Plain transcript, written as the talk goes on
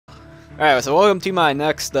Alright, so welcome to my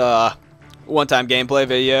next one-time gameplay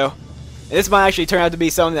video. This might actually turn out to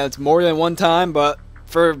be something that's more than one time, but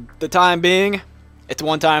for the time being, it's a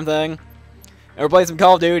one-time thing. And we're playing some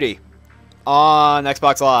Call of Duty on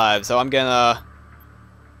Xbox Live, so I'm gonna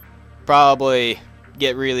probably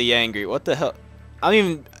get really angry. What the hell? I don't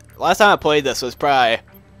even... Last time I played this was probably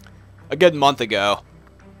a good month ago.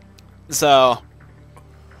 So,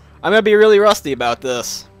 I'm gonna be really rusty about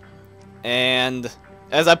this. And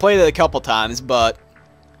as I played it a couple times, but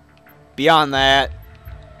beyond that,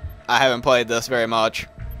 I haven't played this very much.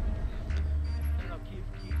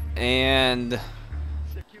 And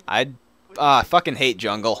I fucking hate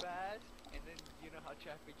jungle.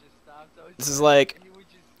 This is like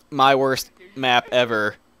my worst map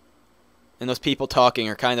ever. And those people talking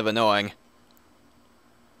are kind of annoying.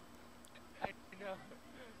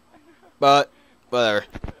 But whatever.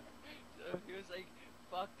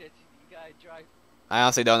 I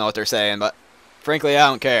honestly don't know what they're saying, but frankly, I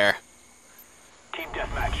don't care. Team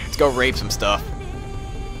deathmatch. Let's go rape some stuff.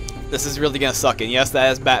 This is really gonna suck, and yes, that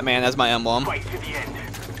is Batman as my emblem. Fight to the end.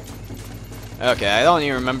 Okay, I don't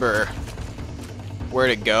even remember where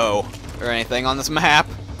to go or anything on this map.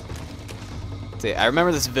 Let's see, I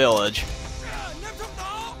remember this village.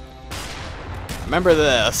 I remember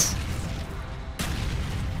this.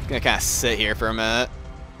 I'm gonna kind of sit here for a minute.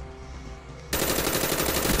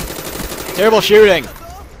 Terrible shooting.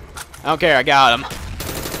 I don't care, I got him.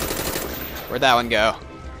 Where'd that one go?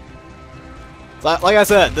 Like I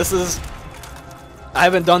said, this is... I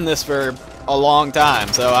haven't done this for a long time,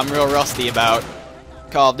 so I'm real rusty about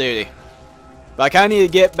Call of Duty. But I kind of need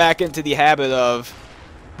to get back into the habit of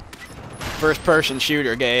first-person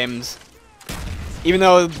shooter games. Even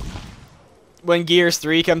though when Gears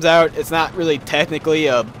 3 comes out, it's not really technically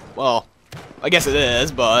a... Well, I guess it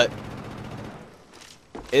is, but...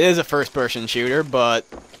 It is a first-person shooter, but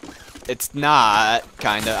it's not,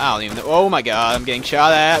 kinda. I don't even know. Oh my god, I'm getting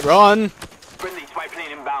shot at. Run! Friendly spy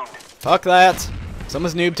plane inbound. Fuck that.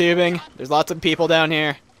 Someone's noob tubing. There's lots of people down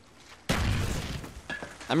here.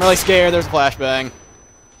 I'm really scared. There's a flashbang.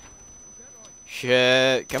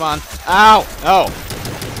 Shit. Come on. Ow! Oh!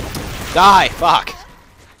 Die! Fuck!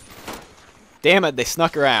 Damn it, they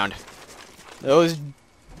snuck around. Those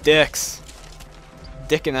dicks.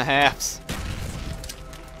 Dick and a halves.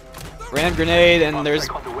 Random grenade, and there's...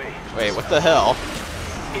 Wait, what the hell?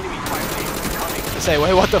 I say,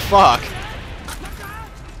 wait, what the fuck?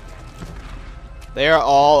 They are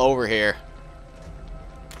all over here.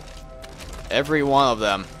 Every one of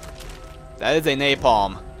them. That is a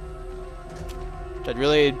napalm. Should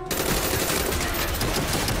really...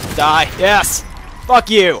 Die. Yes! Fuck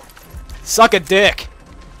you! Suck a dick!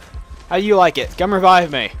 How do you like it? Come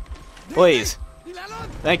revive me. Please.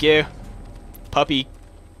 Thank you. Puppy.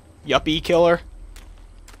 Yuppie killer?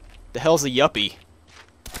 The hell's a yuppie?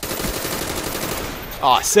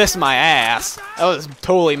 Aw, assist my ass. That was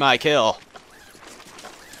totally my kill.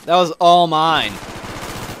 That was all mine.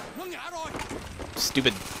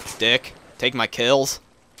 Stupid dick. Take my kills.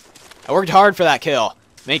 I worked hard for that kill.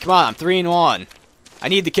 I mean, come on, I'm 3-1. I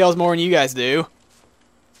need the kills more than you guys do.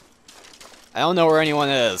 I don't know where anyone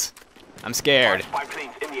is. I'm scared.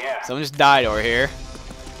 Someone just died over here.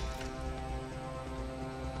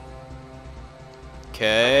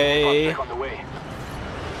 Okay.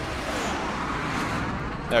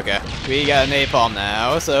 Okay. We got a napalm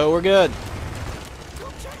now, so we're good.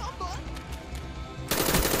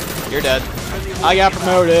 You're dead. I got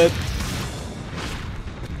promoted.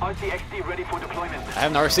 RCXD ready for deployment. I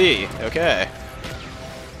have an RC. Okay.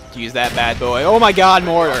 Use that bad boy. Oh my god,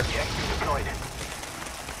 mortar.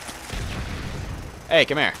 Hey,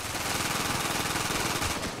 come here.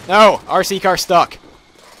 No! RC car stuck.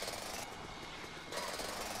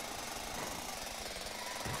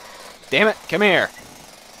 Damn it, come here.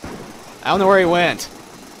 I don't know where he went.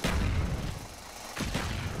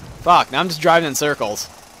 Fuck, now I'm just driving in circles.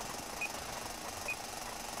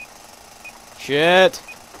 Shit.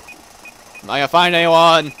 Am I gonna find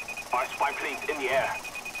anyone? Our spy planes in the air.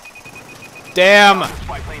 Damn.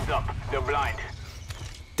 Spy planes up. They're blind.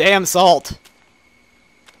 Damn salt.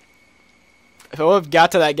 If I would have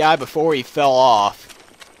got to that guy before he fell off.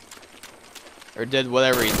 Or did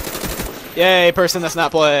whatever he... Yay, person that's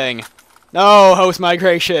not playing. No, host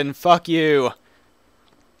migration. Fuck you.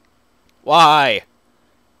 Why?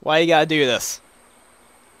 Why you gotta do this?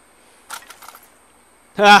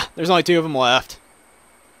 Ha! There's only 2 of them left.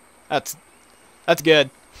 That's good.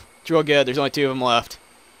 It's real good. There's only 2 of them left.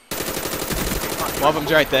 One of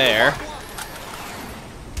them's right there.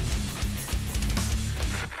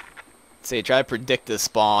 Let's see. Try to predict this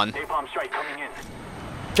spawn. Napalm strike coming in.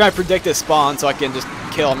 Try to predict this spawn so I can just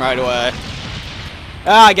kill him right away.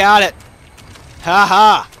 Ah, I got it. Ha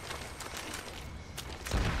ha.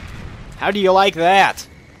 How do you like that?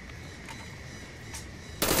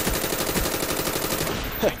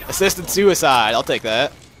 Assisted suicide. I'll take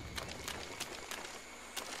that.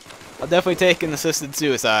 I'll definitely take an assisted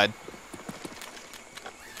suicide.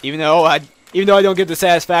 Even though I don't get the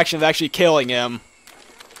satisfaction of actually killing him,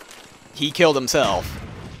 he killed himself.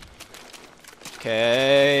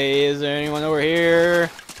 Okay, is there anyone over here?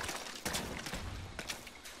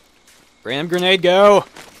 Random grenade, go!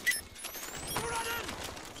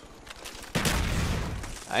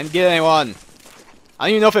 I didn't get anyone. I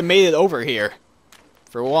don't even know if it made it over here.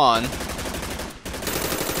 For one.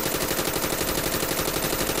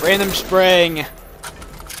 Random spraying. I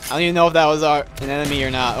don't even know if that was an enemy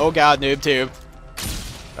or not. Oh god, noob tube.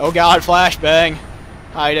 Oh god, flashbang.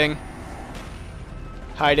 Hiding.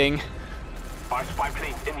 Hiding. Our spy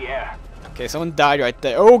planes in the air. Okay, someone died right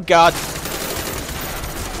there. Oh god.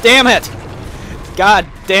 Damn it! God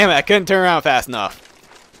damn it, I couldn't turn around fast enough.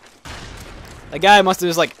 That guy must have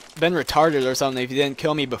just like been retarded or something if he didn't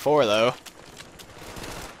kill me before though.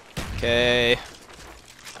 Okay.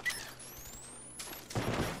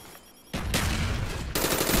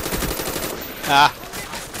 Ah.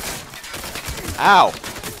 Ow.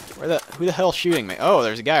 Who the hell's shooting me? Oh,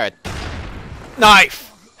 there's a guy right.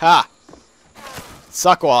 Knife! Ha!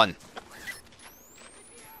 Suck one.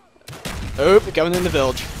 Oop, coming in the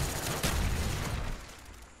village.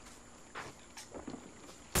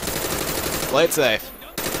 Play it safe.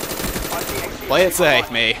 Play it safe,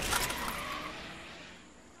 me.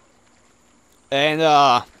 And,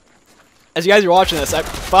 as you guys are watching this,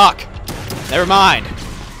 fuck! Never mind.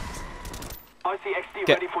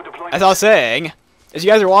 Ready for deployment. As I was saying, as you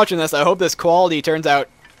guys are watching this, I hope this quality turns out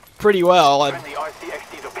pretty well.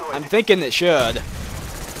 I'm thinking it should.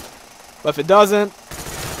 But if it doesn't,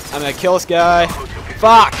 I'm gonna kill this guy.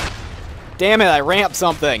 Fuck! Damn it, I ramped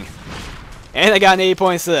something. And I got an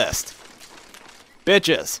 80-point assist.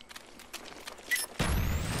 Bitches.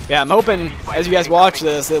 Yeah, I'm hoping, as you guys watch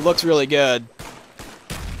this, it looks really good.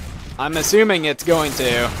 I'm assuming it's going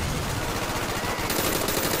to.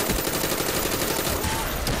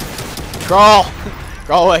 Crawl!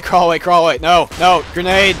 Crawl away, crawl away, crawl away. No, no,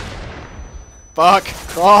 grenade! Fuck,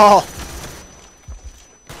 crawl!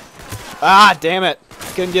 Ah, damn it. I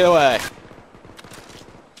couldn't get away.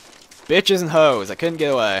 Bitches and hoes, I couldn't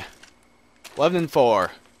get away. 11 and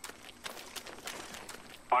 4.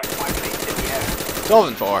 12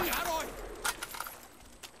 and 4.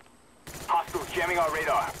 Hostiles jamming our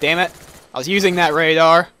radar. Damn it. I was using that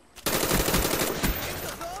radar.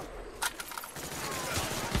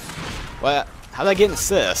 What? How did I get an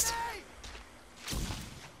assist?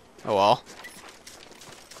 Oh well.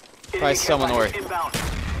 Probably someone over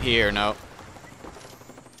here, no.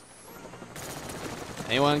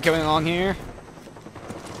 Anyone coming along here?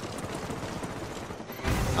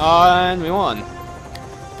 And we won.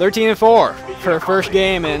 13 and 4 for our first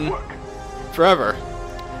game in forever.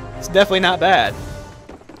 It's definitely not bad.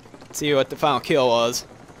 Let's see what the final kill was.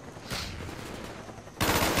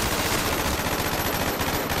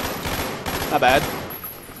 Not bad.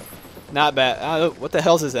 Not bad. What the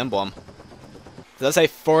hell's his emblem? Does that say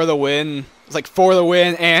for the win? It's like for the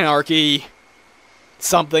win, anarchy,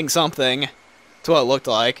 something, something. That's what it looked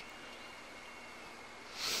like.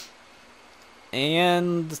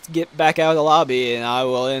 And let's get back out of the lobby and I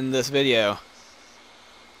will end this video.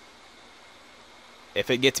 If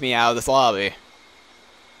it gets me out of this lobby.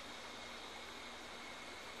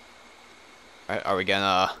 Are we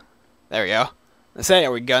gonna... There we go. Let's say,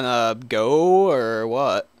 are we gonna go or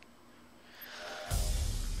what?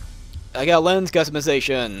 I got lens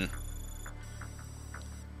customization.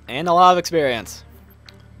 And a lot of experience.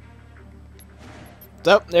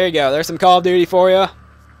 So, there you go. There's some Call of Duty for you.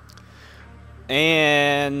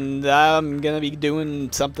 And I'm gonna be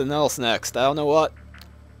doing something else next. I don't know what.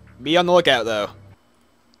 Be on the lookout though.